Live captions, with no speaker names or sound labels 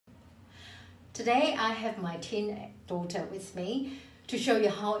Today I have my teen daughter with me to show you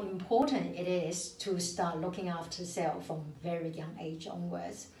how important it is to start looking after self from very young age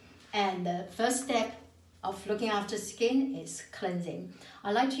onwards. And the first step of looking after skin is cleansing.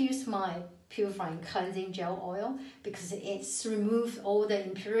 I like to use my purifying cleansing gel oil because it's removed all the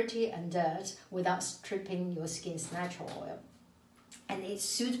impurity and dirt without stripping your skin's natural oil. And it's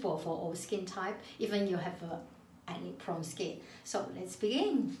suitable for all skin type, even you have acne prone skin. So let's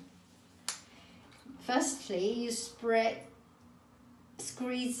begin. Firstly, you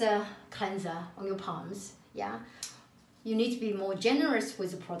squeeze a cleanser on your palms, yeah? You need to be more generous with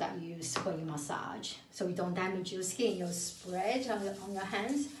the product you use when you massage, so you don't damage your skin. You spread on your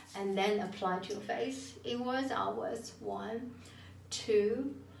hands and then apply to your face, inwards, outwards. 1,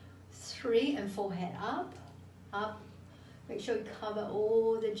 2, 3, and forehead up, up. Make sure you cover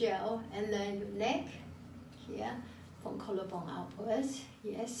all the gel, and then your neck, here, from collarbone upwards,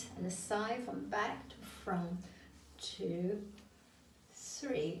 yes, and the side from back to front, 2,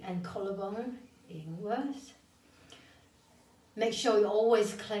 3, and collarbone inwards. Make sure you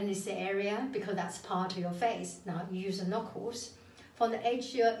always clean this area because that's part of your face. Now you use the knuckles from the edge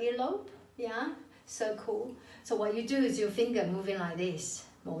of your earlobe, yeah, circle. So what you do is your finger moving like this,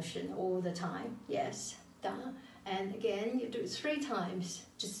 motion all the time, yes, down. And again, you do it 3 times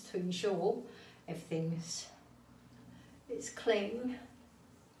just to ensure everything is clean.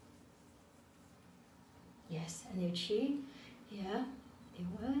 Yes, and your chin, yeah,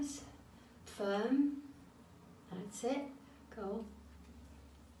 inwards, firm, that's it, go.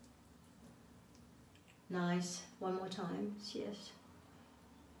 Nice, one more time, yes.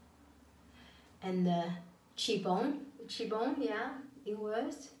 And the cheekbone, yeah,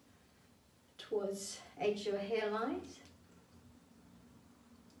 inwards, towards edge of your hairlines.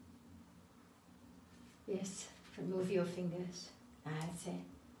 Yes, remove your fingers, that's it.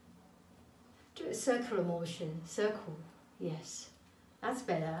 Do a circular motion, circle, yes, that's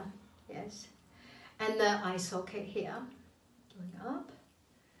better, yes. And the eye socket here, going up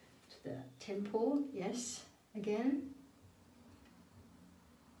to the temple, yes, again.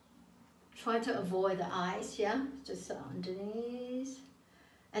 Try to avoid the eyes, yeah, just underneath.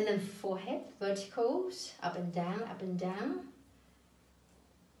 And then forehead, verticals, up and down, up and down.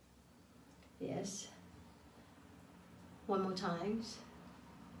 Yes. One more time.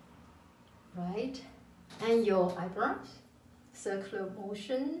 Right. And your eyebrows, circular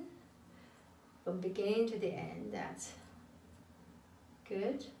motion from beginning to the end. That's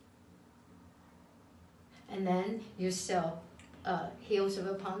good. And then use your heels of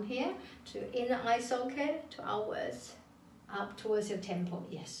a palm here to inner eye socket to outwards, up towards your temple,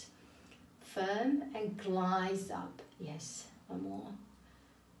 yes. Firm and glides up, yes. One more.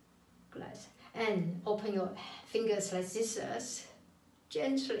 Glides. And open your fingers like scissors.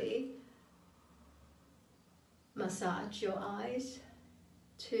 Gently massage your eyes.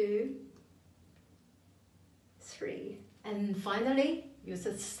 2, 3. And finally, use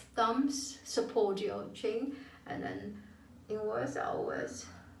the thumbs, support your chin, and then inwards, outwards,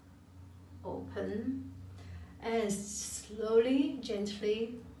 open. And slowly,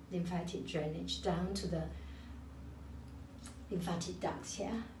 gently, lymphatic drainage down to the lymphatic ducts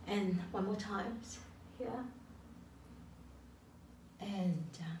here. And one more time, here. And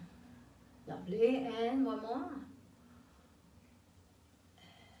lovely, and one more.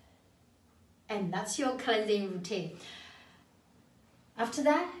 And that's your cleansing routine. After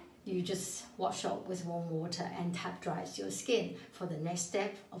that, you just wash off with warm water and tap dry your skin for the next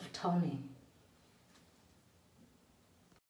step of toning.